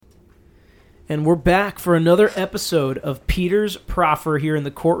And we're back for another episode of Peter's Proffer here in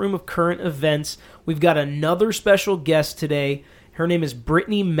the courtroom of current events. We've got another special guest today. Her name is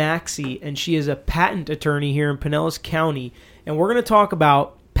Brittany Maxey, and she is a patent attorney here in Pinellas County. And we're going to talk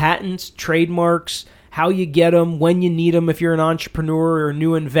about patents, trademarks, how you get them, when you need them if you're an entrepreneur or a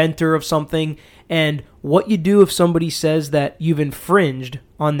new inventor of something, and what you do if somebody says that you've infringed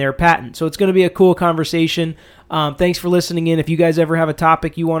on their patent. So it's going to be a cool conversation. Thanks for listening in. If you guys ever have a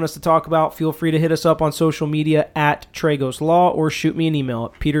topic you want us to talk about, feel free to hit us up on social media at Tragos Law or shoot me an email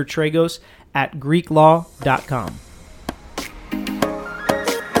at petertragos@greeklaw.com.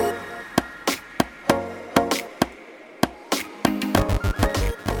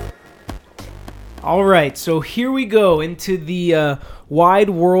 All right, so here we go into the wide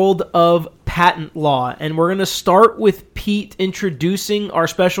world of patent law, and we're going to start with Pete introducing our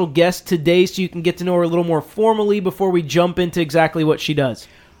special guest today so you can get to know her a little more formally before we jump into exactly what she does.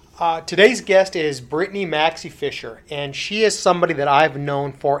 Today's guest is Brittany Maxey Fisher, and she is somebody that I've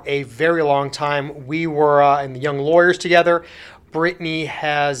known for a very long time. We were in the Young Lawyers together. Brittany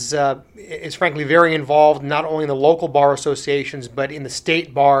is frankly very involved not only in the local bar associations but in the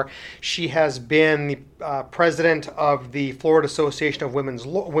state bar. She has been the president of the Florida Association of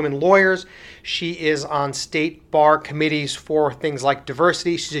Women Lawyers. She is on state bar committees for things like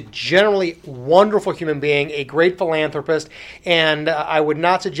diversity. She's a generally wonderful human being, a great philanthropist, and I would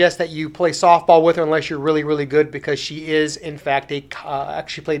not suggest that you play softball with her unless you're really, really good, because she is, in fact,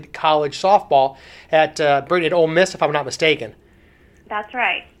 actually played college softball at Ole Miss, if I'm not mistaken. That's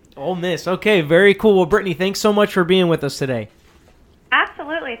right. Ole Miss. Okay, very cool. Well, Brittany, thanks so much for being with us today.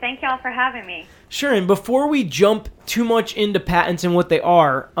 Absolutely. Thank y'all for having me. Sure, and before we jump too much into patents and what they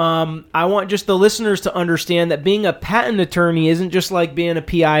are, I want just the listeners to understand that being a patent attorney isn't just like being a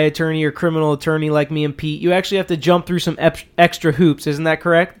PI attorney or criminal attorney like me and Pete. You actually have to jump through some extra hoops. Isn't that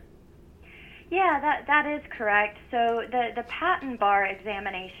correct? Yeah, that is correct. So the patent bar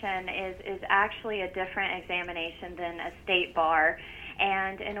examination is actually a different examination than a state bar.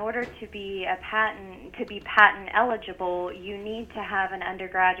 And in order to be patent eligible, you need to have an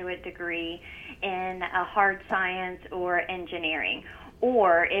undergraduate degree in a hard science or engineering.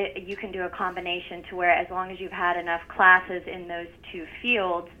 Or you can do a combination to where as long as you've had enough classes in those two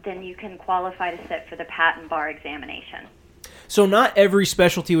fields, then you can qualify to sit for the patent bar examination. So not every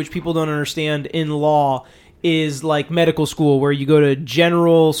specialty, which people don't understand in law, is like medical school where you go to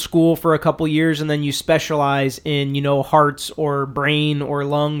general school for a couple years and then you specialize in, hearts or brain or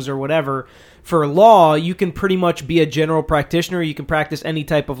lungs or whatever. For law, you can pretty much be a general practitioner. You can practice any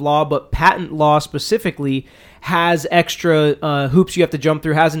type of law, but patent law specifically has extra hoops you have to jump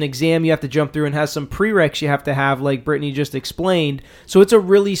through, has an exam you have to jump through, and has some prereqs you have to have, like Brittany just explained. So it's a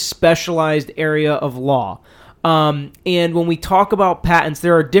really specialized area of law. And when we talk about patents,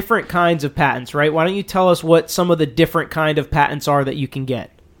 there are different kinds of patents, right? Why don't you tell us what some of the different kind of patents are that you can get?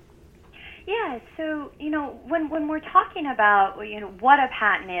 Yeah, so, when we're talking about, what a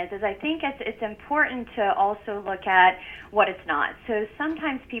patent is I think it's important to also look at what it's not. So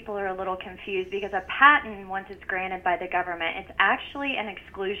sometimes people are a little confused because a patent, once it's granted by the government, it's actually an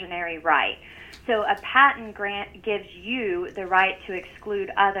exclusionary right. So a patent grant gives you the right to exclude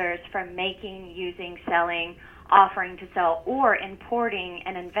others from making, using, selling, offering to sell, or importing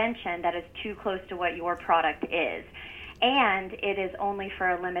an invention that is too close to what your product is. And it is only for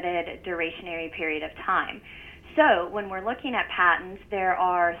a limited durationary period of time. So when we're looking at patents, there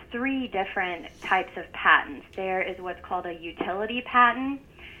are three different types of patents. There is what's called a utility patent,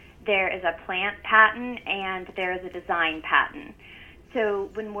 there is a plant patent, and there is a design patent. So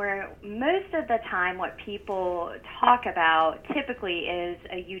most of the time what people talk about typically is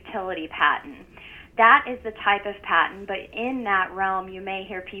a utility patent. That is the type of patent, but in that realm you may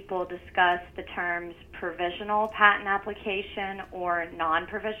hear people discuss the terms provisional patent application or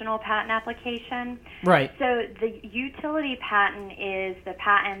non-provisional patent application. Right. So the utility patent is the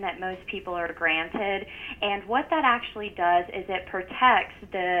patent that most people are granted, and what that actually does is it protects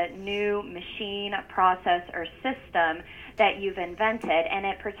the new machine, process, or system that you've invented, and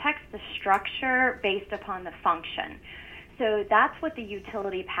it protects the structure based upon the function. So that's what the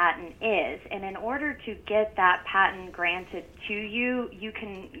utility patent is, and in order to get that patent granted to you, you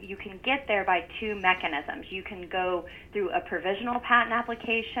can get there by two mechanisms. You can go through a provisional patent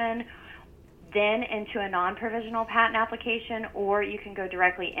application, then into a non-provisional patent application, or you can go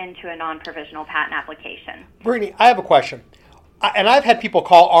directly into a non-provisional patent application. Brittany, I have a question. And I've had people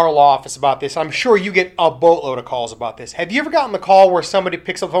call our law office about this. I'm sure you get a boatload of calls about this. Have you ever gotten the call where somebody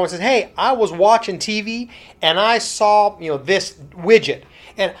picks up the phone and says, hey, I was watching TV and I saw this widget,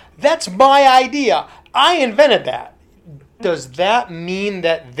 and that's my idea. I invented that. Does that mean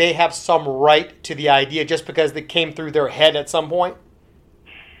that they have some right to the idea just because it came through their head at some point?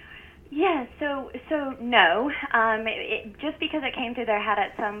 Yeah, so no. Just because it came through their head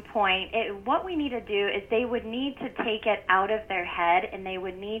at some point, what we need to do is they would need to take it out of their head, and they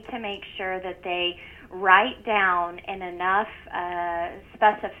would need to make sure that they write down in enough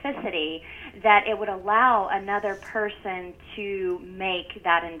specificity that it would allow another person to make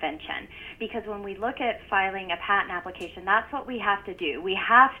that invention. Because when we look at filing a patent application, that's what we have to do. We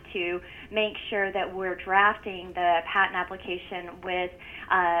have to make sure that we're drafting the patent application with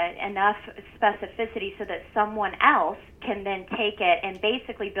enough specificity so that someone else can then take it and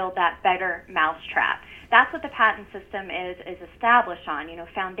basically build that better mousetrap. That's what the patent system is established on.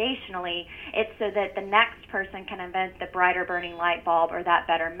 Foundationally, it's so that the next person can invent the brighter burning light bulb or that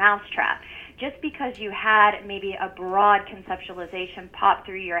better mousetrap. Just because you had maybe a broad conceptualization pop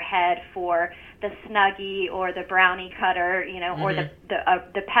through your head for the Snuggie or the brownie cutter, or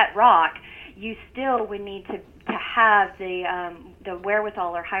the pet rock, you still would need to have the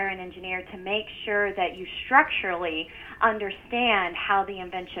wherewithal or hire an engineer to make sure that you structurally understand how the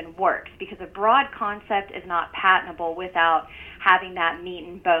invention works, because a broad concept is not patentable without having that meat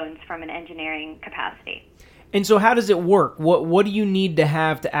and bones from an engineering capacity. And so how does it work? What do you need to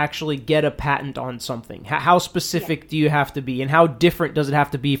have to actually get a patent on something? How specific do you have to be, and how different does it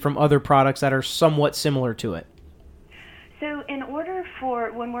have to be from other products that are somewhat similar to it? So in order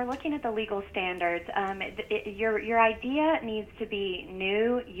for, when we're looking at the legal standards, your idea needs to be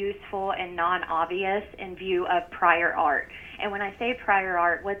new, useful, and non-obvious in view of prior art. And when I say prior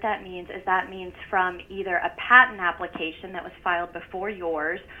art, what that means is that means from either a patent application that was filed before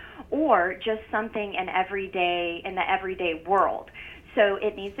yours or just something in the everyday world. So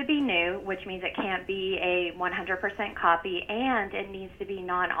it needs to be new, which means it can't be a 100% copy, and it needs to be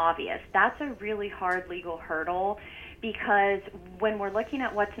non-obvious. That's a really hard legal hurdle, because when we're looking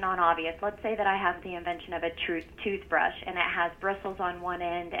at what's non-obvious, let's say that I have the invention of a toothbrush, and it has bristles on one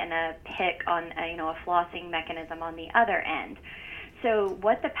end and a pick on, a flossing mechanism on the other end. So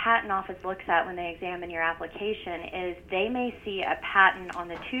what the patent office looks at when they examine your application is they may see a patent on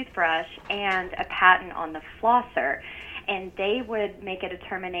the toothbrush and a patent on the flosser, and they would make a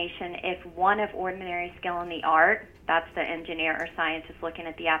determination if one of ordinary skill in the art, that's the engineer or scientist looking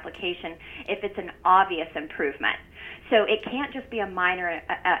at the application, if it's an obvious improvement. So it can't just be a minor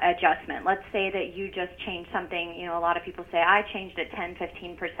adjustment. Let's say that you just changed something. A lot of people say, I changed it 10,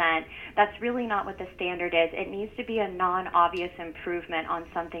 15%. That's really not what the standard is. It needs to be a non-obvious improvement on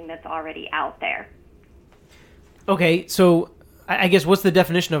something that's already out there. Okay, so I guess what's the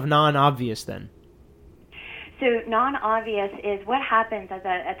definition of non-obvious then? So non-obvious is what happens at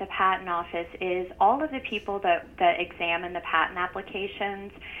the patent office is all of the people that examine the patent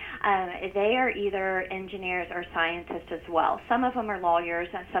applications, they are either engineers or scientists as well. Some of them are lawyers,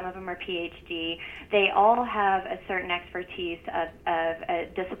 and some of them are PhD. They all have a certain expertise of a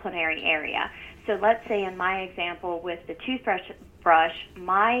disciplinary area. So let's say in my example with the toothbrush,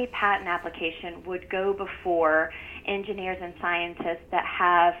 my patent application would go before engineers and scientists that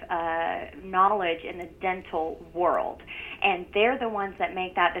have knowledge in the dental world. And they're the ones that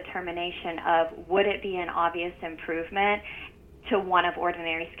make that determination of would it be an obvious improvement to one of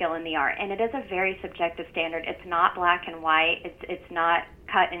ordinary skill in the art. And it is a very subjective standard. It's not black and white. It's not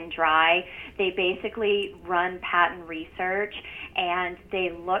cut and dry. They basically run patent research, and they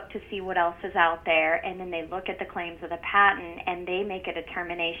look to see what else is out there, and then they look at the claims of the patent, and they make a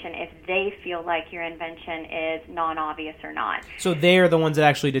determination if they feel like your invention is non-obvious or not. So they're the ones that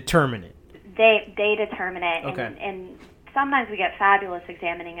actually determine it? They determine it. Okay. And sometimes we get fabulous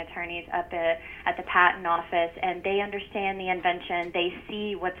examining attorneys up at the patent office, and they understand the invention. They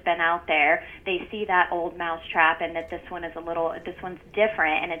see what's been out there. They see that old mousetrap, and that this one's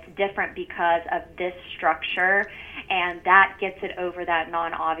different, and it's different because of this structure, and that gets it over that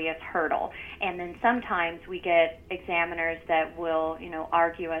non-obvious hurdle. And then sometimes we get examiners that will,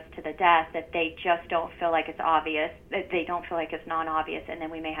 argue us to the death that they just don't feel like it's obvious, that they don't feel like it's non-obvious, and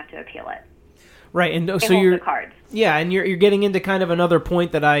then we may have to appeal it. Right, and so you're you're getting into kind of another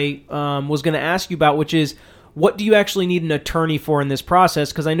point that I was going to ask you about, which is what do you actually need an attorney for in this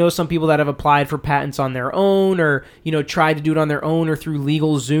process? Because I know some people that have applied for patents on their own, or tried to do it on their own, or through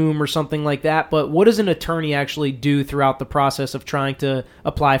LegalZoom or something like that. But what does an attorney actually do throughout the process of trying to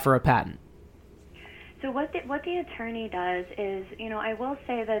apply for a patent? So what the attorney does is, I will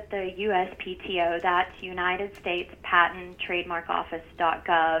say that the USPTO, that's United States Patent Trademark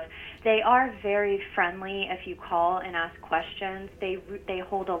Office.gov, they are very friendly if you call and ask questions. They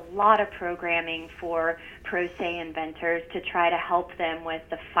hold a lot of programming for pro se inventors to try to help them with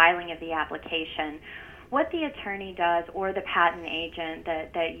the filing of the application. what the attorney does, or the patent agent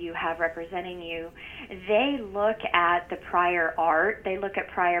that you have representing you, they look at the prior art, they look at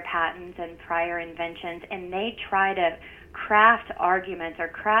prior patents and prior inventions, and they try to craft arguments or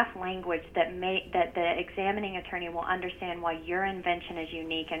craft language that the examining attorney will understand why your invention is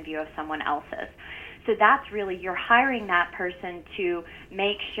unique in view of someone else's. So that's really, you're hiring that person to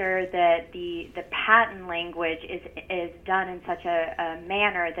make sure that the patent language is done in such a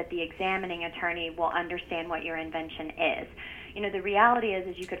manner that the examining attorney will understand what your invention is. You know, the reality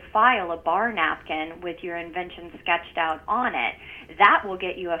is you could file a bar napkin with your invention sketched out on it. That will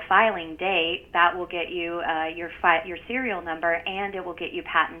get you a filing date, that will get you your serial number, and it will get you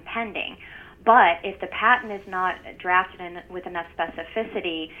patent pending. But if the patent is not drafted in with enough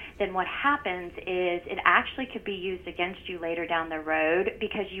specificity, then what happens is it actually could be used against you later down the road,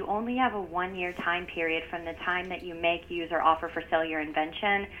 because you only have a 1-year time period from the time that you make, use, or offer for sale your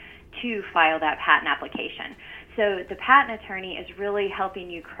invention to file that patent application. So the patent attorney is really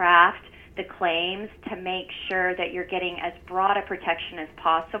helping you craft the claims to make sure that you're getting as broad a protection as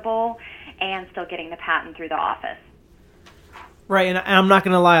possible and still getting the patent through the office. Right, and I'm not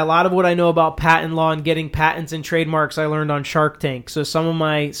going to lie, a lot of what I know about patent law and getting patents and trademarks I learned on Shark Tank. So some of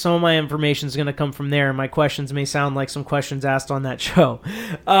my information is going to come from there. My questions may sound like some questions asked on that show.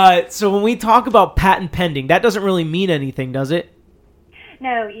 So when we talk about patent pending, that doesn't really mean anything, does it?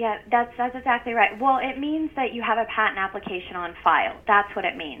 No, yeah, that's exactly right. Well, it means that you have a patent application on file. That's what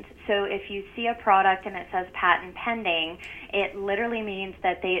it means. So if you see a product and it says patent pending, it literally means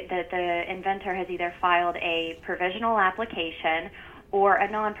that the inventor has either filed a provisional application or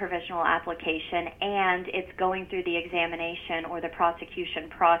a non-provisional application, and it's going through the examination or the prosecution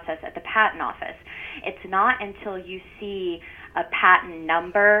process at the patent office. It's not until you see a patent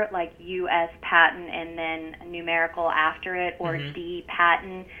number, like U.S. patent and then numerical after it, or D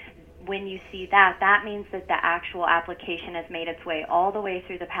patent. When you see that, that means that the actual application has made its way all the way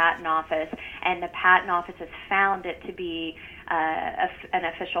through the patent office, and the patent office has found it to be an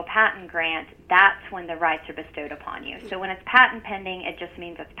official patent grant. That's when the rights are bestowed upon you. So when it's patent pending, it just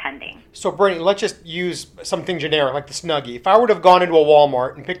means it's pending. So, Brittany, let's just use something generic like the Snuggie. If I would have gone into a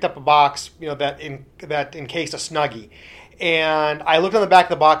Walmart and picked up a box, that encased a Snuggie, and I looked on the back of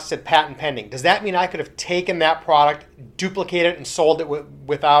the box and said patent pending, does that mean I could have taken that product, duplicated it, and sold it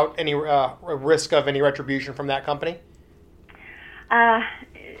without any risk of any retribution from that company?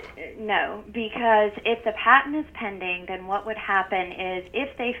 No, because if the patent is pending, then what would happen is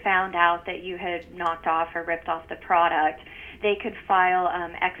if they found out that you had knocked off or ripped off the product, they could file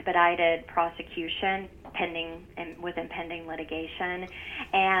expedited prosecution with impending litigation.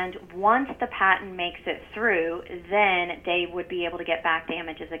 And once the patent makes it through, then they would be able to get back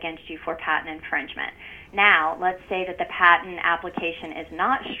damages against you for patent infringement. Now, let's say that the patent application is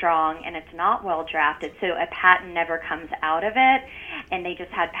not strong and it's not well drafted, so a patent never comes out of it, and they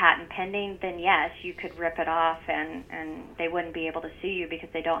just had patent pending, then yes, you could rip it off and they wouldn't be able to sue you because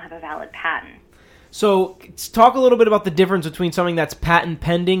they don't have a valid patent. So talk a little bit about the difference between something that's patent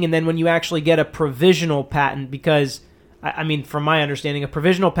pending and then when you actually get a provisional patent, because, I mean, from my understanding, a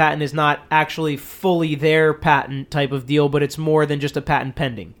provisional patent is not actually fully their patent type of deal, but it's more than just a patent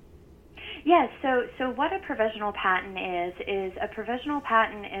pending. Yes, so what a provisional patent is a provisional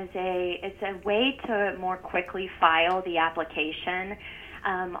patent is a way to more quickly file the application.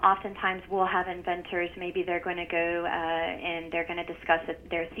 Oftentimes we'll have inventors, maybe they're going to go and they're going to discuss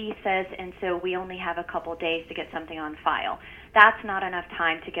their thesis, and so we only have a couple days to get something on file. That's not enough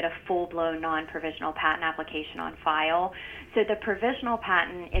time to get a full-blown non-provisional patent application on file. So the provisional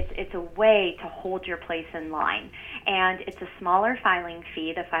patent, it's a way to hold your place in line. And it's a smaller filing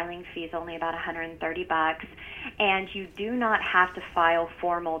fee. The filing fee is only about $130, and you do not have to file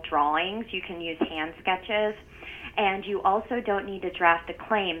formal drawings. You can use hand sketches. And you also don't need to draft the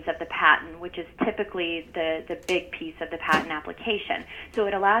claims of the patent, which is typically the big piece of the patent application. So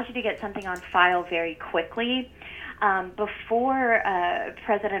it allows you to get something on file very quickly. Before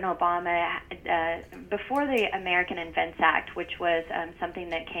President Obama, before the American Invents Act, which was something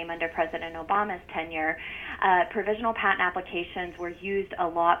that came under President Obama's tenure, provisional patent applications were used a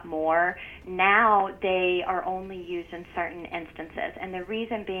lot more. Now they are only used in certain instances. And the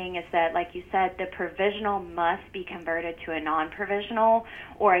reason being is that, like you said, the provisional must be converted to a non-provisional,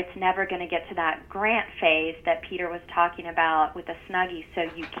 or it's never going to get to that grant phase that Peter was talking about with the Snuggie, so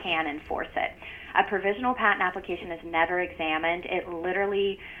you can enforce it. A provisional patent application is never examined. It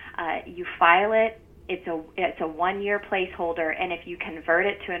literally, you file it. It's a 1-year placeholder, and if you convert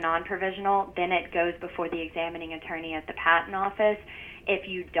it to a non-provisional, then it goes before the examining attorney at the patent office. If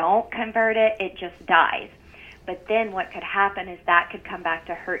you don't convert it, it just dies. But then what could happen is that could come back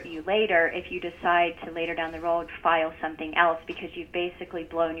to hurt you later if you decide to later down the road file something else, because you've basically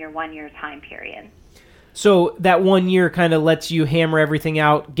blown your 1 year time period. So that 1 year kind of lets you hammer everything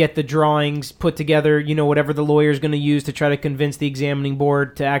out, get the drawings put together, whatever the lawyer's going to use to try to convince the examining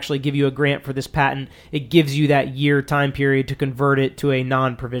board to actually give you a grant for this patent. It gives you that year time period to convert it to a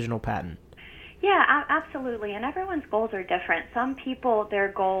non-provisional patent. Yeah, absolutely. And everyone's goals are different. Some people, their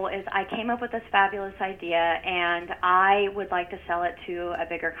goal is, I came up with this fabulous idea and I would like to sell it to a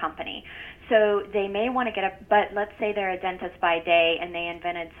bigger company. So they may want to get but let's say they're a dentist by day and they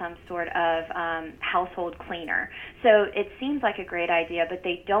invented some sort of household cleaner. So it seems like a great idea, but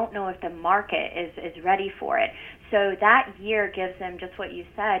they don't know if the market is ready for it. So that year gives them just what you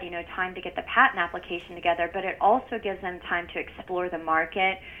said, time to get the patent application together, but it also gives them time to explore the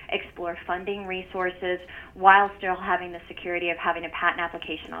market, explore funding resources, while still having the security of having a patent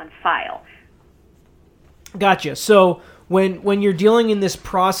application on file. Gotcha. So when you're dealing in this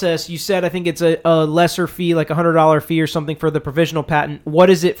process, you said I think it's a lesser fee, like $100 fee or something for the provisional patent. What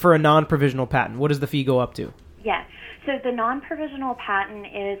is it for a non-provisional patent? What does the fee go up to? Yeah. So the non-provisional patent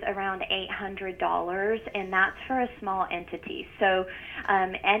is around $800, and that's for a small entity. So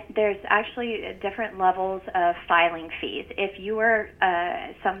and there's actually different levels of filing fees. If you are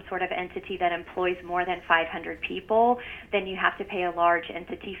some sort of entity that employs more than 500 people, then you have to pay a large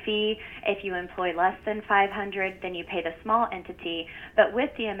entity fee. If you employ less than 500, then you pay the small entity. But with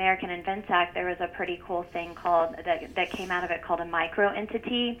the American Invents Act, there was a pretty cool thing called that came out of it called a micro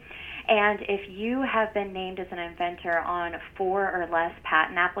entity. And if you have been named as an inventor on 4 or less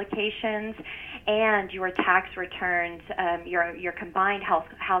patent applications, and your tax returns, your combined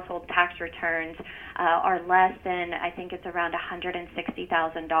household tax returns are less than, I think it's around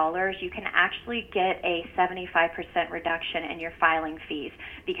 $160,000, you can actually get a 75% reduction in your filing fees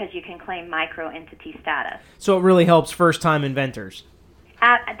because you can claim micro-entity status. So it really helps first-time inventors.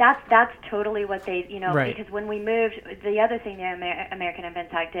 That's totally what they, right. Because when we moved, the other thing the American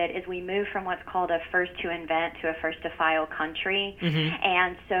Invents Act did is we moved from what's called a first to invent to a first to file country. Mm-hmm.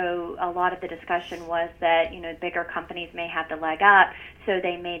 And so a lot of the discussion was that, bigger companies may have the leg up, so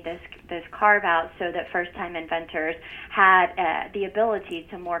they made this carve out so that first time inventors had the ability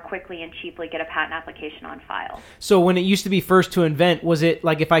to more quickly and cheaply get a patent application on file. So when it used to be first to invent, was it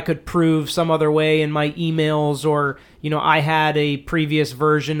like if I could prove some other way in my emails, or I had a previous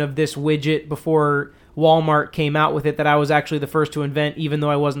version of this widget before Walmart came out with it, that I was actually the first to invent even though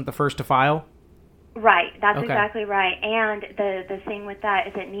I wasn't the first to file? Right, that's okay. Exactly right. And the thing with that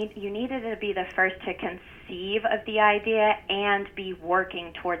is you needed to be the first to conceive of the idea and be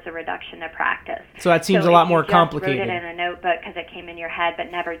working towards a reduction to practice. So that seems a lot more complicated. If you just wrote it in a notebook because it came in your head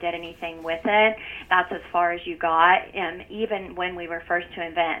but never did anything with it, that's as far as you got. And even when we were first to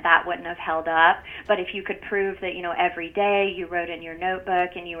invent, that wouldn't have held up. But if you could prove that, every day you wrote in your notebook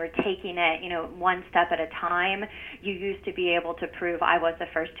and you were taking it, one step at a time, you used to be able to prove I was the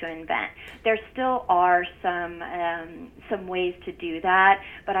first to invent. There still are some ways to do that,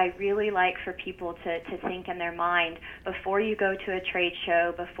 but I really like for people to think in their mind before you go to a trade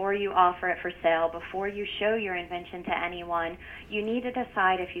show, before you offer it for sale, before you show your invention to anyone, you need to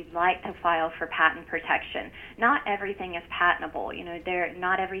decide if you'd like to file for patent protection. Not everything is patentable.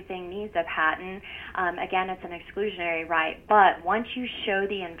 Not everything needs a patent. Again, it's an exclusionary right, but once you show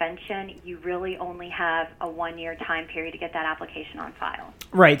the invention, you really only have a 1 year time period to get that application on file.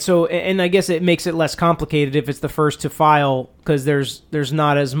 Right. So, and I guess it makes it less complicated if it's the first to file, because there's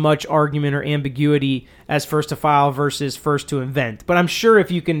not as much argument or ambiguity as first to file versus first to invent. But I'm sure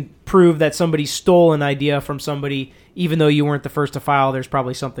if you can prove that somebody stole an idea from somebody, even though you weren't the first to file, there's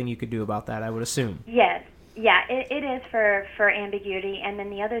probably something you could do about that, I would assume. Yes. Yeah, it is for ambiguity. And then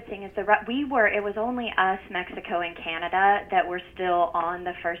the other thing is it was only us, Mexico, and Canada that were still on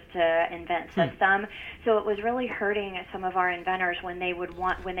the first to invent system. So it was really hurting some of our inventors when they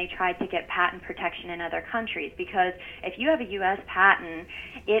tried to get patent protection in other countries, because if you have a U.S. patent,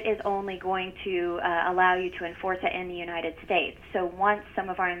 it is only going to allow you to enforce it in the United States. So once some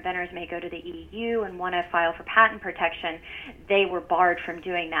of our inventors may go to the EU and want to file for patent protection, they were barred from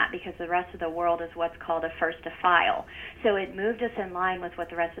doing that because the rest of the world is what's called a first to file. So it moved us in line with what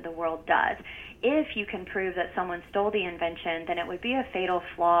the rest of the world does. If you can prove that someone stole the invention, then it would be a fatal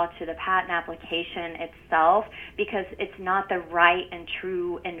flaw to the patent application itself, because it's not the right and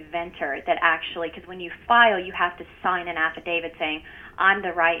true inventor that actually, because when you file, you have to sign an affidavit saying, I'm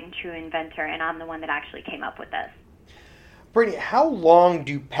the right and true inventor, and I'm the one that actually came up with this. Brittany, how long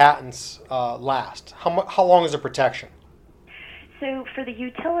do patents last? How long is the protection? So for the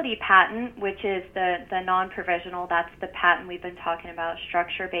utility patent, which is the non-provisional, that's the patent we've been talking about,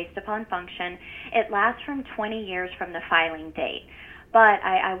 structure based upon function, it lasts from 20 years from the filing date. But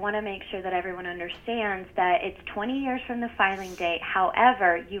I want to make sure that everyone understands that it's 20 years from the filing date.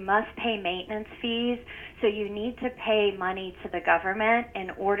 However, you must pay maintenance fees, so you need to pay money to the government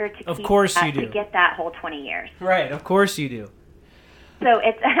in order to Of course you do. to get that whole 20 years. Right, of course you do. So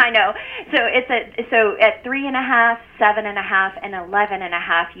it's I know. So at 3.5, 7.5, and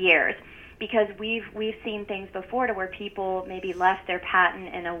 11.5 years, because we've seen things before to where people maybe left their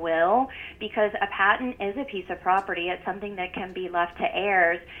patent in a will, because a patent is a piece of property. It's something that can be left to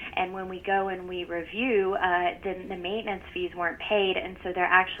heirs, and when we go and we review, the maintenance fees weren't paid, and so there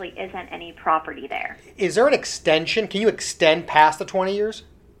actually isn't any property there. Is there an extension? Can you extend past the 20 years?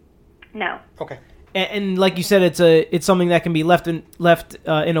 No. Okay. And like you said, it's something that can be left in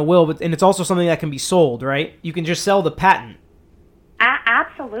a will, and it's also something that can be sold, right? You can just sell the patent.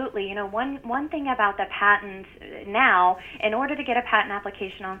 Absolutely. You know, one thing about the patents now, in order to get a patent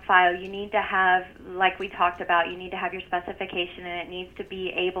application on file, you need to have, like we talked about, you need to have your specification, and it needs to be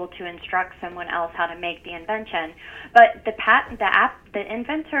able to instruct someone else how to make the invention. But the patent, the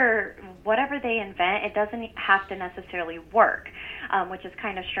inventor, whatever they invent, it doesn't have to necessarily work, which is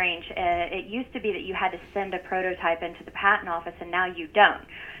kind of strange. It used to be that you had to send a prototype into the patent office, and now you don't.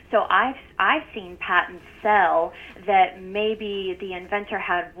 So I've seen patents sell that maybe the inventor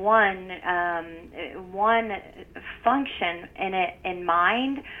had one function in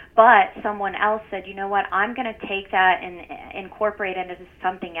mind, but someone else said, you know what, I'm going to take that and incorporate it into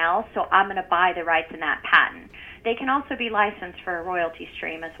something else, so I'm going to buy the rights in that patent. They can also be licensed for a royalty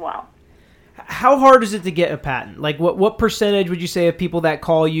stream as well. How hard is it to get a patent? Like, what percentage would you say of people that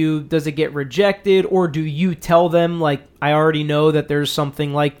call you, does it get rejected, or do you tell them, like, I already know that there's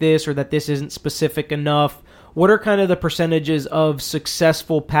something like this, or that this isn't specific enough? What are kind of the percentages of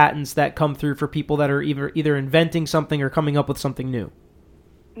successful patents that come through for people that are either inventing something or coming up with something new?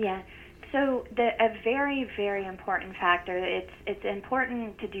 Yeah. So a very, very important factor, it's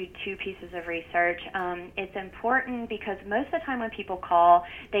important to do two pieces of research. It's important because most of the time when people call,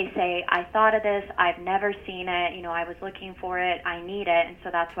 they say, I thought of this, I've never seen it, you know, I was looking for it, I need it, and so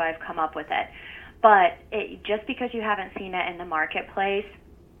that's why I've come up with it. But just because you haven't seen it in the marketplace,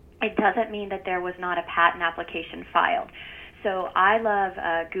 it doesn't mean that there was not a patent application filed. So I love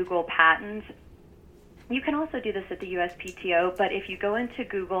Google Patents. You can also do this at the USPTO, but if you go into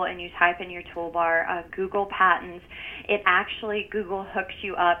Google and you type in your toolbar Google Patents, Google hooks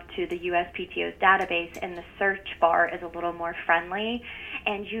you up to the USPTO's database, and the search bar is a little more friendly.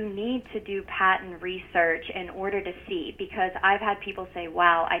 And you need to do patent research in order to see, because I've had people say,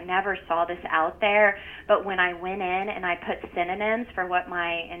 wow, I never saw this out there, but when I went in and I put synonyms for what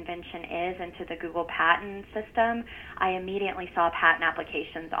my invention is into the Google patent system, I immediately saw patent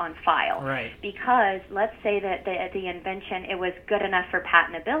applications on file. Right. Because let's say that the invention, it was good enough for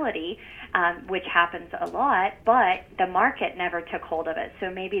patentability, which happens a lot, but the market never took hold of it.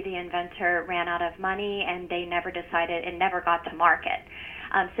 So maybe the inventor ran out of money and they never decided, it never got to market.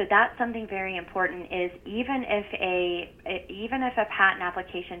 So that's something very important, is even if a patent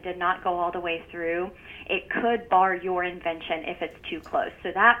application did not go all the way through, it could bar your invention if it's too close.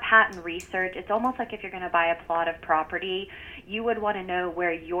 So that patent research, it's almost like if you're going to buy a plot of property, you would want to know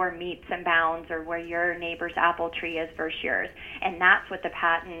where your meets and bounds, or where your neighbor's apple tree is versus yours. And that's what the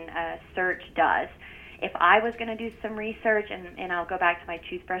patent search does. If I was going to do some research, and I'll go back to my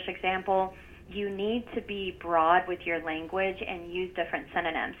toothbrush example, you need to be broad with your language and use different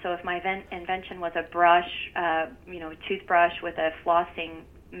synonyms. So if my invention was a brush, toothbrush with a flossing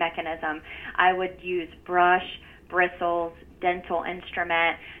mechanism, I would use brush, bristles, dental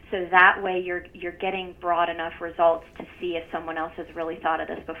instrument, so that way you're getting broad enough results to see if someone else has really thought of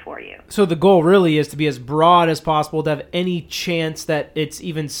this before you. So the goal really is to be as broad as possible, to have any chance that it's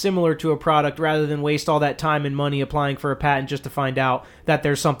even similar to a product, rather than waste all that time and money applying for a patent just to find out that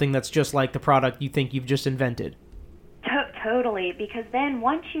there's something that's just like the product you think you've just invented. Totally, because then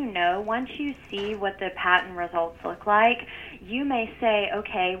once you see what the patent results look like, you may say,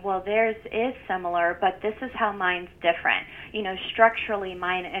 okay, well, theirs is similar, but this is how mine's different. You know, structurally,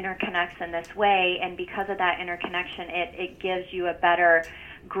 mine interconnects in this way, and because of that interconnection, it gives you a better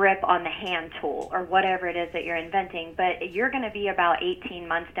grip on the hand tool or whatever it is that you're inventing. But you're going to be about 18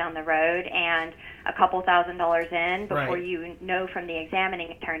 months down the road and a couple $1,000s in before you know from the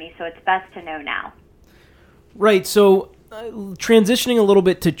examining attorney, so it's best to know now. Right, so transitioning a little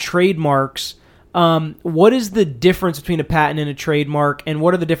bit to trademarks, what is the difference between a patent and a trademark, and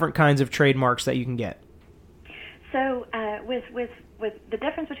what are the different kinds of trademarks that you can get? So with the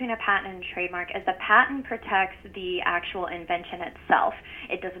difference between a patent and a trademark is the patent protects the actual invention itself.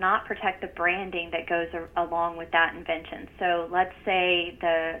 It does not protect the branding that goes along with that invention. So let's say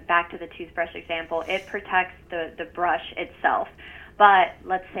back to the toothbrush example, it protects the brush itself. But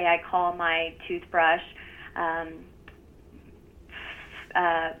let's say I call my toothbrush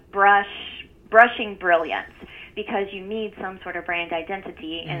brushing brilliance, because you need some sort of brand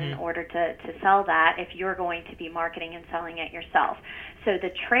identity in order to sell that if you're going to be marketing and selling it yourself. So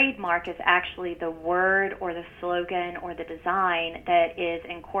the trademark is actually the word or the slogan or the design that is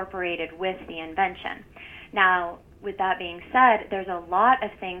incorporated with the invention. Now, with that being said, there's a lot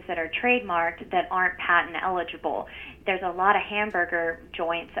of things that are trademarked that aren't patent eligible. There's a lot of hamburger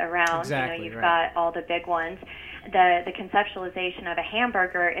joints around. Exactly, you've right. got all the big ones. The conceptualization of a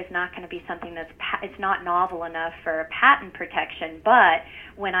hamburger is not going to be something it's not novel enough for patent protection. But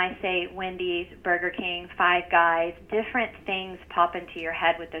when I say Wendy's, Burger King, Five Guys, different things pop into your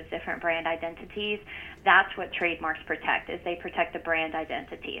head with those different brand identities. That's what trademarks protect, is they protect the brand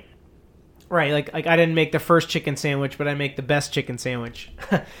identities. Right, like I didn't make the first chicken sandwich, but I make the best chicken sandwich.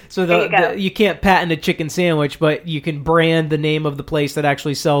 So you can't patent a chicken sandwich, but you can brand the name of the place that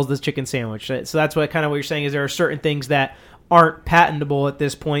actually sells this chicken sandwich. So that's what you're saying, is there are certain things that aren't patentable at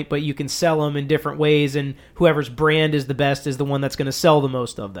this point, but you can sell them in different ways, and whoever's brand is the best is the one that's going to sell the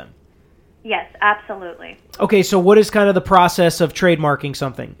most of them. Yes, absolutely. Okay, so what is kind of the process of trademarking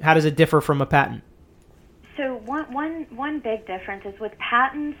something? How does it differ from a patent? So one big difference is with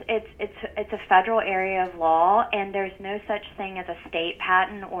patents, it's a federal area of law, and there's no such thing as a state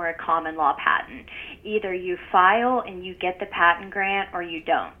patent or a common law patent. Either you file and you get the patent grant, or you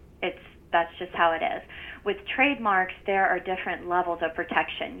don't. That's just how it is. With trademarks, there are different levels of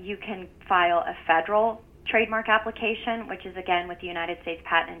protection. You can file a federal trademark application, which is again with the United States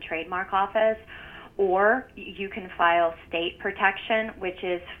Patent and Trademark Office. Or you can file state protection, which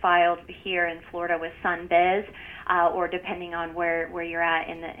is filed here in Florida with SunBiz, or depending on where you're at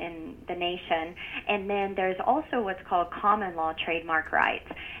in the nation. And then there's also what's called common law trademark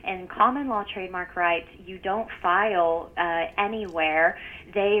rights. And common law trademark rights, you don't file anywhere.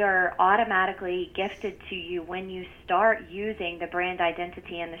 They are automatically gifted to you when you start using the brand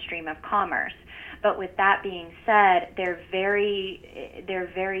identity in the stream of commerce. But with that being said, they're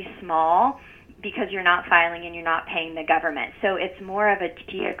very small, because you're not filing and you're not paying the government. So it's more of a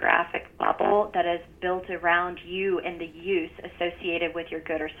geographic bubble that is built around you and the use associated with your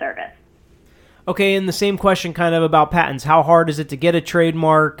good or service. Okay, and the same question kind of about patents. How hard is it to get a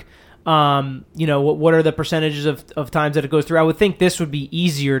trademark? What are the percentages of times that it goes through? I would think this would be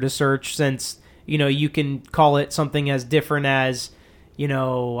easier to search, since, you can call it something as different as,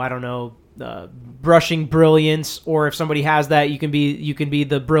 brushing brilliance, or if somebody has that, you can be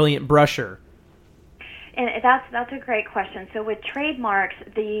the brilliant brusher. And that's a great question. So with trademarks,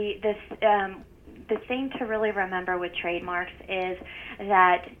 the thing to really remember with trademarks is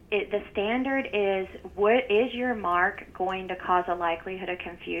that the standard is, what is your mark going to cause a likelihood of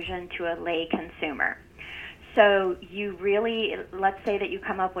confusion to a lay consumer? So you really, let's say that you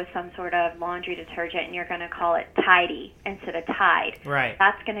come up with some sort of laundry detergent and you're going to call it Tidy instead of Tide. Right.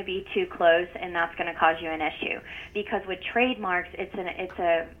 That's going to be too close, and that's going to cause you an issue. Because with trademarks, it's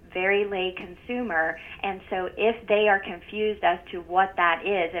a very lay consumer, and so if they are confused as to what that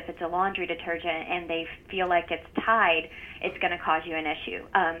is, if it's a laundry detergent and they feel like it's Tide, it's going to cause you an issue.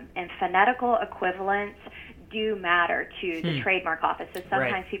 And phonetical equivalents do matter to the trademark office. So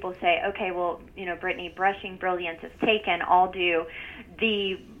sometimes people say, okay, well, Brittany, brushing brilliance is taken. I'll do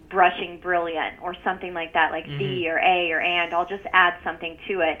the brushing brilliant or something like that, like the or a or and. I'll just add something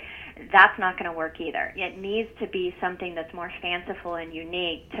to it. That's not going to work either. It needs to be something that's more fanciful and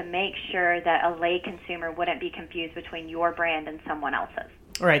unique to make sure that a lay consumer wouldn't be confused between your brand and someone else's.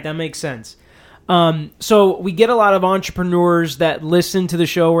 All right, that makes sense. So we get a lot of entrepreneurs that listen to the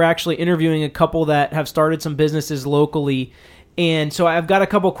show. We're actually interviewing a couple that have started some businesses locally. And so I've got a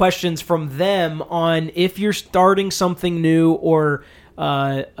couple questions from them on if you're starting something new or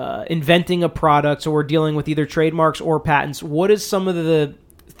inventing a product, so we're dealing with either trademarks or patents. What is some of the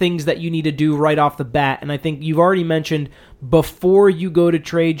things that you need to do right off the bat? And I think you've already mentioned, before you go to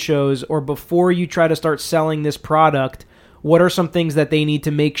trade shows or before you try to start selling this product, what are some things that they need to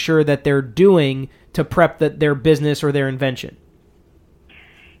make sure that they're doing to prep their business or their invention?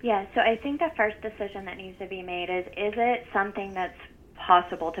 Yeah, so I think the first decision that needs to be made is it something that's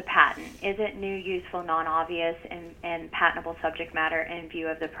possible to patent? Is it new, useful, non-obvious, and patentable subject matter in view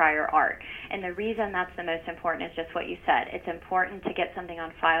of the prior art? And the reason that's the most important is just what you said. It's important to get something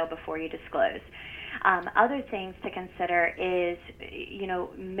on file before you disclose. Other things to consider is,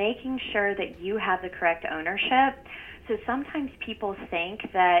 making sure that you have the correct ownership. So sometimes people think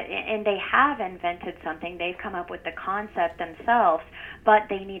that, and they have invented something, they've come up with the concept themselves, but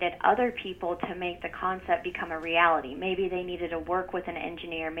they needed other people to make the concept become a reality. Maybe they needed to work with an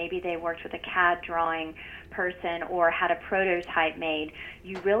engineer, maybe they worked with a CAD drawing person or had a prototype made.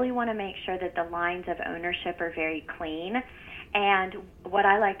 You really want to make sure that the lines of ownership are very clean. And what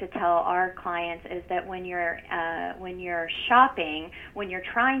I like to tell our clients is that when you're shopping, when you're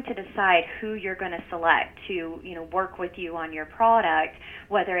trying to decide who you're going to select to, work with you on your product,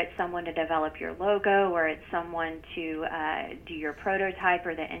 whether it's someone to develop your logo or it's someone to do your prototype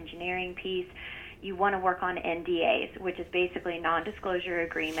or the engineering piece, you want to work on NDAs, which is basically non-disclosure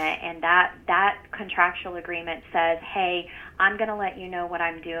agreement, and that contractual agreement says, hey, I'm going to let you know what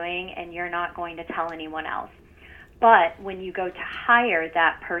I'm doing, and you're not going to tell anyone else. But when you go to hire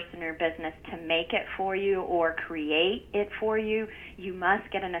that person or business to make it for you or create it for you, you must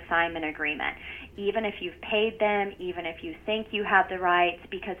get an assignment agreement. Even if you've paid them, even if you think you have the rights,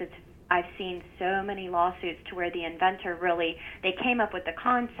 because I've seen so many lawsuits to where the inventor they came up with the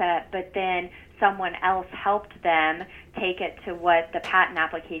concept, but then someone else helped them take it to what the patent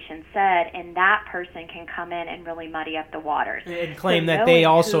application said, and that person can come in and really muddy up the waters. And claim that they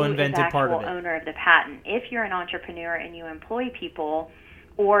also invented part of it. Owner of the patent. If you're an entrepreneur and you employ people,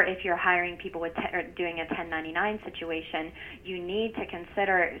 or if you're hiring people or doing a 1099 situation, you need to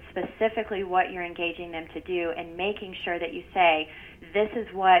consider specifically what you're engaging them to do and making sure that you say, this is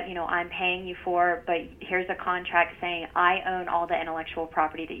what I'm paying you for, but here's a contract saying I own all the intellectual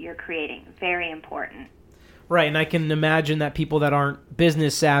property that you're creating. Very important. Right, and I can imagine that people that aren't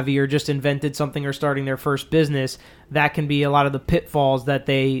business savvy or just invented something or starting their first business, that can be a lot of the pitfalls that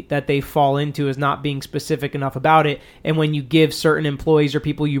they fall into, is not being specific enough about it. And when you give certain employees or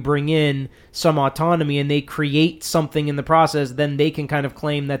people you bring in some autonomy and they create something in the process, then they can kind of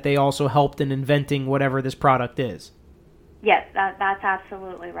claim that they also helped in inventing whatever this product is. Yes, that's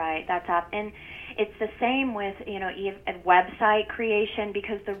absolutely right. And it's the same with, website creation,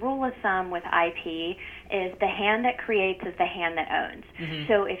 because the rule of thumb with IP is the hand that creates is the hand that owns. Mm-hmm.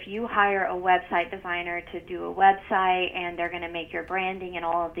 So if you hire a website designer to do a website and they're going to make your branding and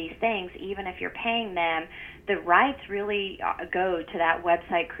all of these things, even if you're paying them, the rights really go to that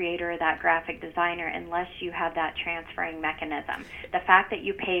website creator or that graphic designer unless you have that transferring mechanism. The fact that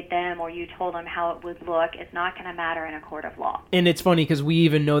you paid them or you told them how it would look is not going to matter in a court of law. And it's funny because we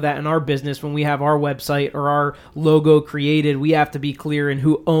even know that in our business, when we have our website or our logo created, we have to be clear in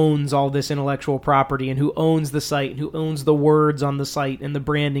who owns all this intellectual property and who owns the site and who owns the words on the site and the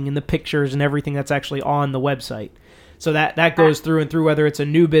branding and the pictures and everything that's actually on the website. So that goes through and through whether it's a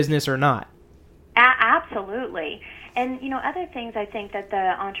new business or not. Absolutely. And, other things I think that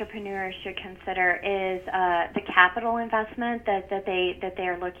the entrepreneurs should consider is the capital investment that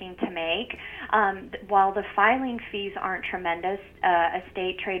they're looking to make. While the filing fees aren't tremendous, a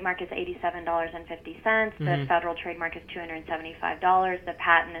state trademark is $87.50. Mm-hmm. The federal trademark is $275. The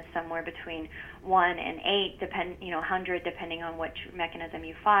patent is somewhere between $1 and $100, depending on which mechanism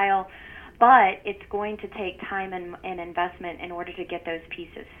you file. But it's going to take time and investment in order to get those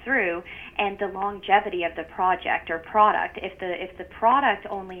pieces through, and the longevity of the project or product. If the product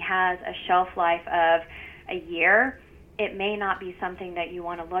only has a shelf life of a year, it may not be something that you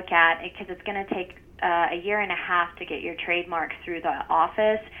want to look at, because it's going to take a year and a half to get your trademark through the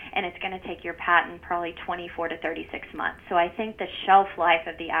office, and it's going to take your patent probably 24 to 36 months. So I think the shelf life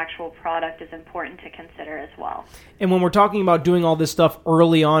of the actual product is important to consider as well. And when we're talking about doing all this stuff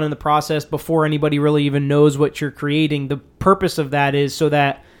early on in the process, before anybody really even knows what you're creating, the purpose of that is so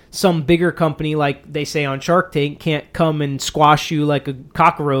that some bigger company, like they say on Shark Tank, can't come and squash you like a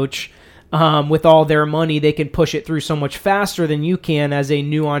cockroach. With all their money, they can push it through so much faster than you can as a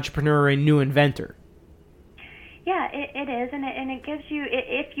new entrepreneur or a new inventor. Yeah, it is, and it gives you,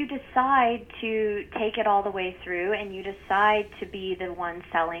 if you decide to take it all the way through and you decide to be the one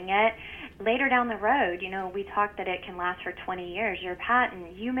selling it, later down the road, we talked that it can last for 20 years. Your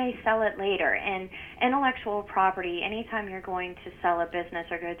patent, you may sell it later. And intellectual property, anytime you're going to sell a business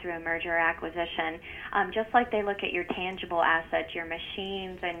or go through a merger or acquisition, just like they look at your tangible assets, your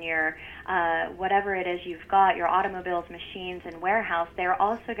machines and your whatever it is you've got, your automobiles, machines, and warehouse, they're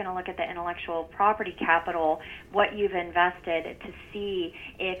also going to look at the intellectual property capital, what you've invested, to see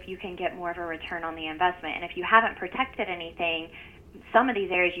if you can get more of a return on the investment. And if you haven't protected anything, some of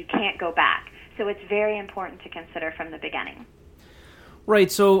these areas you can't go back. So it's very important to consider from the beginning.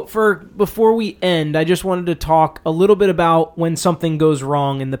 Right, so before we end, I just wanted to talk a little bit about when something goes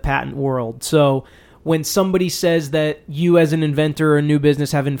wrong in the patent world. So when somebody says that you as an inventor or a new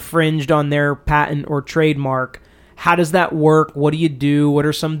business have infringed on their patent or trademark, How does that work? What do you do? What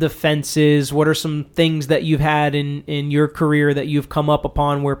are some defenses? What are some things that you've had in your career that you've come up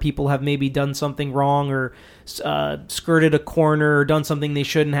upon where people have maybe done something wrong or skirted a corner or done something they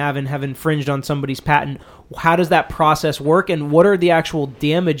shouldn't have and have infringed on somebody's patent? How does that process work, and what are the actual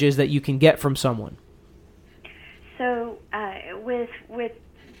damages that you can get from someone? So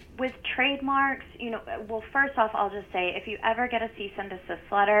with trademarks, well, first off, I'll just say if you ever get a cease and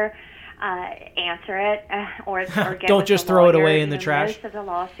desist letter, answer it or get don't just throw it away in the trash. Most of the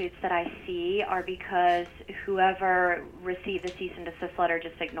lawsuits that I see are because whoever received the cease and desist letter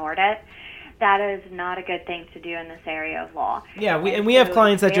just ignored it. That is not a good thing to do in this area of law. Yeah, we have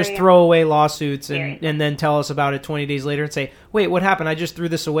clients that just throw away lawsuits and then tell us about it 20 days later and say, wait, what happened? I just threw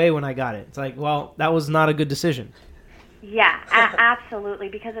this away when I got it. It's like, well, that was not a good decision. Yeah, absolutely,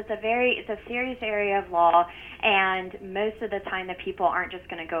 because it's a serious area of law, and most of the time the people aren't just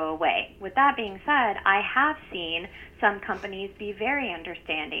going to go away. With that being said, I have seen some companies be very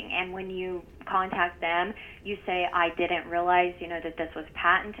understanding, and when you contact them, you say, I didn't realize, that this was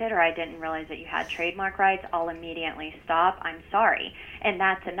patented, or I didn't realize that you had trademark rights. I'll immediately stop. I'm sorry, and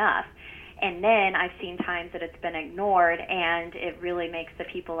that's enough. And then I've seen times that it's been ignored, and it really makes the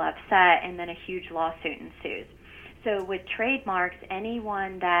people upset, and then a huge lawsuit ensues. So with trademarks,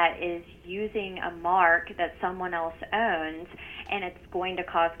 anyone that is using a mark that someone else owns and it's going to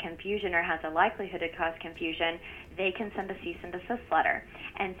cause confusion or has a likelihood to cause confusion, they can send a cease and desist letter.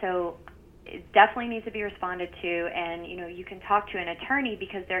 And so it definitely needs to be responded to, and you can talk to an attorney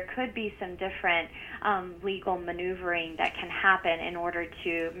because there could be some different legal maneuvering that can happen in order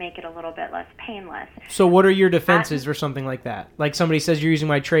to make it a little bit less painless. So what are your defenses for something like that? Like somebody says you're using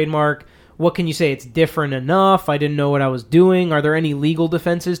my trademark. What can you say? It's different enough. I didn't know what I was doing. Are there any legal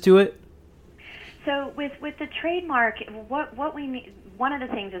defenses to it? So with the trademark, what we need, one of the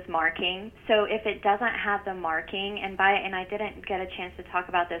things is marking. So if it doesn't have the marking, and I didn't get a chance to talk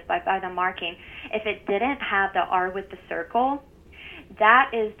about this, by the marking, if it didn't have the R with the circle,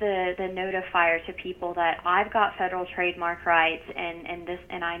 that is the notifier to people that I've got federal trademark rights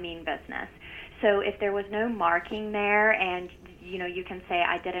and I mean business. So if there was no marking there, and you can say,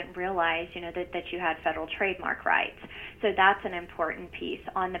 I didn't realize, that you had federal trademark rights. So that's an important piece.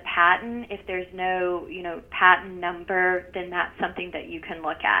 On the patent, if there's no, patent number, then that's something that you can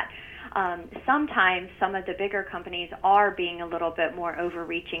look at. Sometimes some of the bigger companies are being a little bit more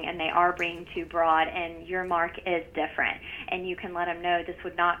overreaching, and they are being too broad, and your mark is different, and you can let them know this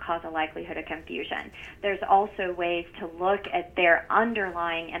would not cause a likelihood of confusion. There's also ways to look at their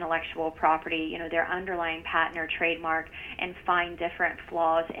underlying intellectual property, their underlying patent or trademark, and find different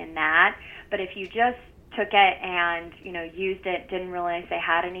flaws in that. But if you just took it and used it, didn't realize they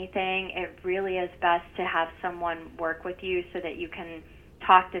had anything, it really is best to have someone work with you so that you can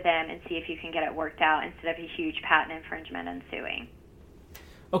talk to them and see if you can get it worked out instead of a huge patent infringement ensuing.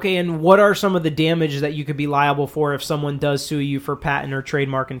 Okay, and what are some of the damages that you could be liable for if someone does sue you for patent or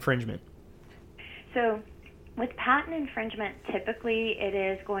trademark infringement? So with patent infringement, typically it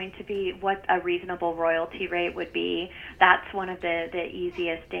is going to be what a reasonable royalty rate would be. That's one of the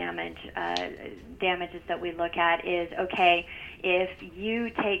easiest damages that we look at is, okay, if you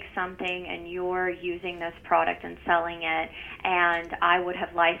take something and you're using this product and selling it, and I would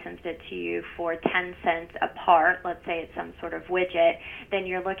have licensed it to you for 10 cents a part, let's say it's some sort of widget, then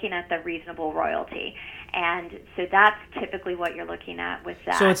you're looking at the reasonable royalty. And so that's typically what you're looking at with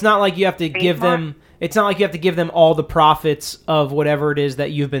that. So it's not like you have to give them, all the profits of whatever it is that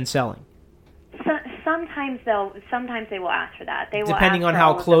you've been selling. Sometimes they will ask for that. They will depending on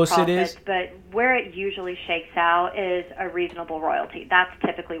how close it is. But where it usually shakes out is a reasonable royalty. That's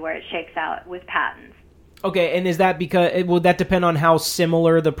typically where it shakes out with patents. Okay, and is that because will that depend on how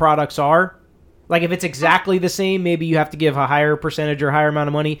similar the products are? Like if it's exactly the same, maybe you have to give a higher percentage or higher amount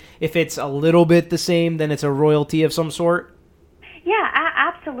of money. If it's a little bit the same, then it's a royalty of some sort? Yeah,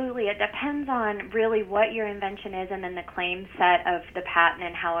 absolutely. It depends on really what your invention is and then the claim set of the patent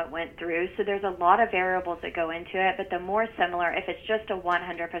and how it went through. So there's a lot of variables that go into it, but the more similar, if it's just a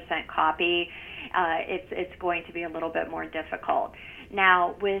 100% copy, it's going to be a little bit more difficult.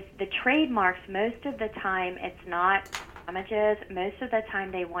 Now, with the trademarks, most of the time it's not damages. Most of the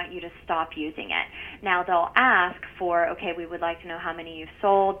time they want you to stop using it. Now, they'll ask for, okay, we would like to know how many you've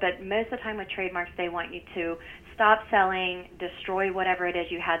sold, but most of the time with trademarks they want you to stop selling, destroy whatever it is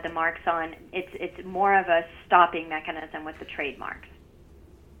you had the marks on. It's more of a stopping mechanism with the trademarks.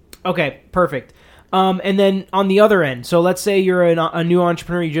 Okay, perfect. And then on the other end, so let's say you're a new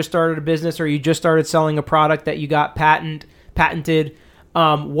entrepreneur, you just started a business or you just started selling a product that you got patented.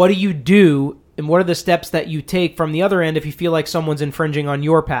 What do you do and what are the steps that you take from the other end if you feel like someone's infringing on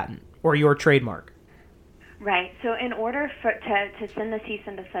your patent or your trademark? Right. So in order to send the cease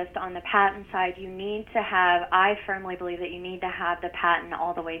and desist on the patent side, you need to have, I firmly believe that you need to have the patent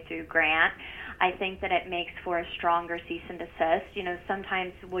all the way through grant. I think that it makes for a stronger cease and desist. You know,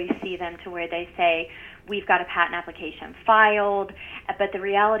 sometimes we see them to where they say, we've got a patent application filed, but the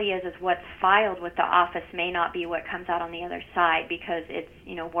reality is what's filed with the office may not be what comes out on the other side because it's,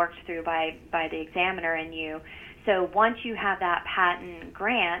 you know, worked through by the examiner and you. So once you have that patent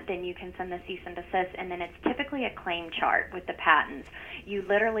grant, then you can send the cease and desist, and then it's typically a claim chart with the patents. You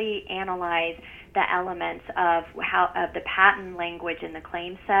literally analyze the elements of the patent language in the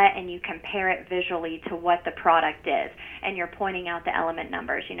claim set, and you compare it visually to what the product is, and you're pointing out the element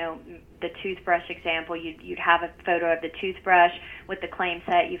numbers. You know, the toothbrush example, you'd have a photo of the toothbrush. With the claim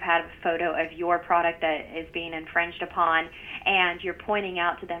set, you've had a photo of your product that is being infringed upon, and you're pointing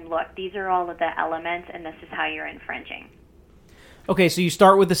out to them, look, these are all of the elements, and this is how you're infringing. Okay, so you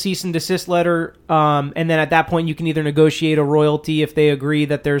start with the cease and desist letter, and then at that point you can either negotiate a royalty if they agree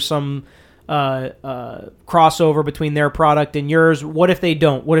that there's some crossover between their product and yours. What if they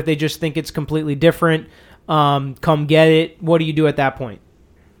don't? What if they just think it's completely different? Come get it. What do you do at that point?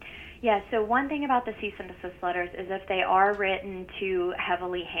 Yeah, so one thing about the cease and desist letters is if they are written too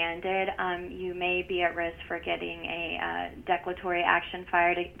heavily handed, you may be at risk for getting a declaratory action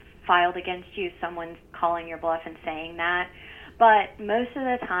filed against you, someone's calling your bluff and saying that. But most of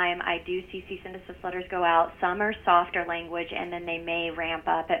the time, I do see cease and desist letters go out. Some are softer language, and then they may ramp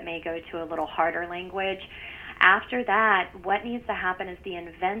up. It may go to a little harder language. After that, what needs to happen is the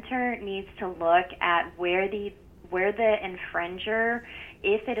inventor needs to look at where the infringer,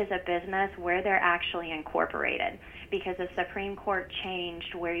 if it is a business, where they're actually incorporated. Because the Supreme Court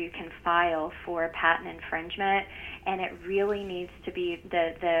changed where you can file for patent infringement, and it really needs to be,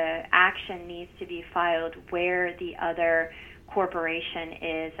 the action needs to be filed where the other corporation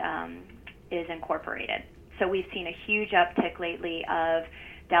is incorporated. So we've seen a huge uptick lately of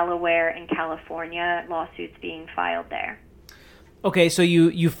Delaware and California lawsuits being filed there. Okay, so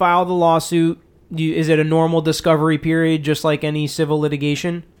you file the lawsuit. Is it a normal discovery period, just like any civil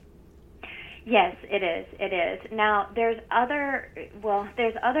litigation? Yes, it is. It is. Now, there's other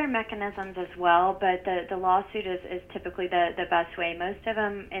mechanisms as well, but the lawsuit is typically the best way. Most of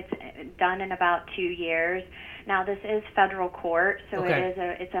them, it's done in about 2 years. Now, this is federal court, so okay.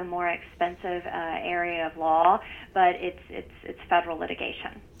 It's a more expensive area of law, but it's federal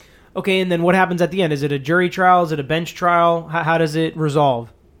litigation. Okay, and then what happens at the end? Is it a jury trial? Is it a bench trial? How does it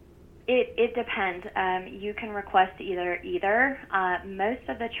resolve? It depends. You can request either. Most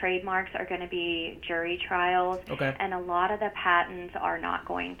of the trademarks are going to be jury trials, okay. And a lot of the patents are not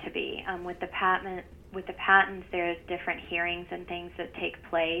going to be. With the patents, there's different hearings and things that take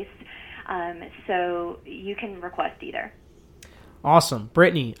place. So you can request either. Awesome.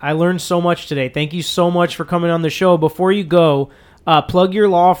 Brittany, I learned so much today. Thank you so much for coming on the show. Before you go, plug your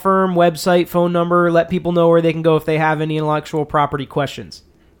law firm, website, phone number, let people know where they can go if they have any intellectual property questions.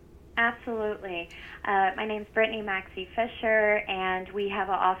 Absolutely. My name's Brittany Maxey Fisher, and we have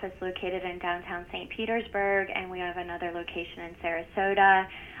an office located in downtown St. Petersburg, and we have another location in Sarasota.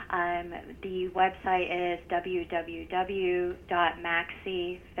 The website is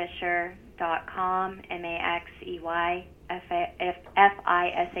www.maxeyfisher.com,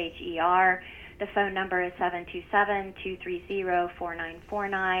 MAXEYFISHER. The phone number is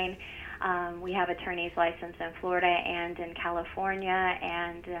 727-230-4949. We have attorneys licensed in Florida and in California,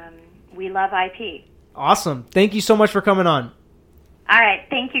 and we love IP. Awesome. Thank you so much for coming on. All right.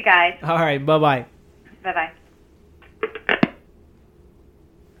 Thank you, guys. All right. Bye-bye. Bye-bye.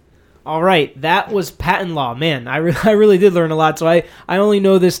 All right, that was patent law. Man, I really did learn a lot. So I only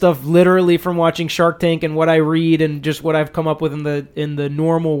know this stuff literally from watching Shark Tank and what I read and just what I've come up with in the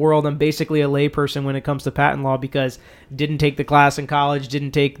normal world. I'm basically a layperson when it comes to patent law because didn't take the class in college,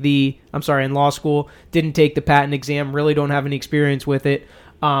 in law school, didn't take the patent exam, really don't have any experience with it.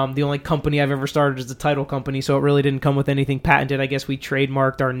 The only company I've ever started is the title company, so it really didn't come with anything patented. I guess we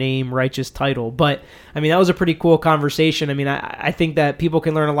trademarked our name, Righteous Title. But, I mean, that was a pretty cool conversation. I mean, I think that people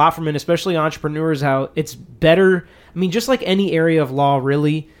can learn a lot from it, especially entrepreneurs, how it's better. I mean, just like any area of law,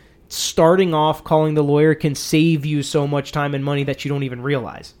 really, starting off calling the lawyer can save you so much time and money that you don't even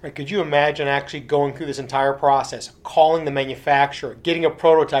realize. Right? Could you imagine actually going through this entire process, calling the manufacturer, getting a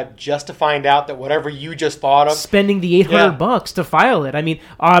prototype just to find out that whatever you just thought of, spending the $800 to file it? I mean,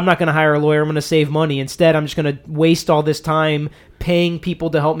 I'm not going to hire a lawyer. I'm going to save money. Instead, I'm just going to waste all this time paying people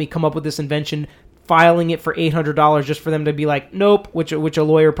to help me come up with this invention, filing it for $800 just for them to be like, nope, which a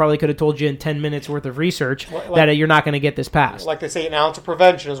lawyer probably could have told you in 10 minutes worth of research that you're not going to get this passed. Like they say, an ounce of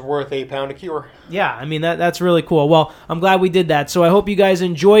prevention is worth a pound of cure. Yeah, I mean, that's really cool. Well, I'm glad we did that. So I hope you guys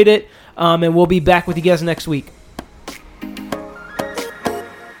enjoyed it, and we'll be back with you guys next week.